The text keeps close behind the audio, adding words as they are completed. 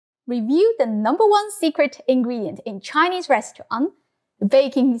review the #1 secret ingredient in Chinese restaurant,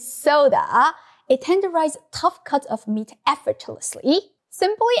 baking soda. It tenderizes tough cuts of meat effortlessly.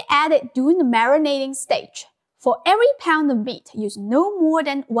 Simply add it during the marinating stage. For every pound of meat, use no more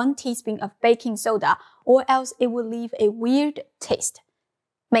than 1 teaspoon of baking soda, or else it will leave a weird taste.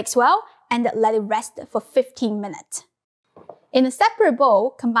 Mix well and let it rest for 15 minutes. In a separate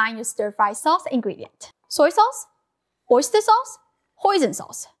bowl, combine your stir-fry sauce ingredient. Soy sauce, oyster sauce, hoisin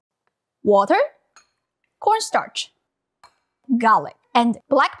sauce, water, cornstarch, garlic, and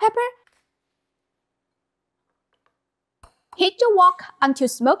black pepper. Heat your wok until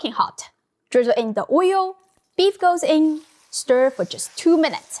smoking hot. Drizzle in the oil, beef goes in, stir for just 2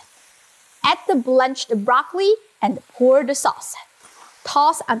 minutes. Add the blanched broccoli and pour the sauce.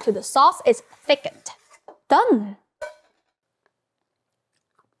 Toss until the sauce is thickened. Done!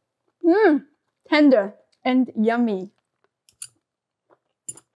 Tender and yummy.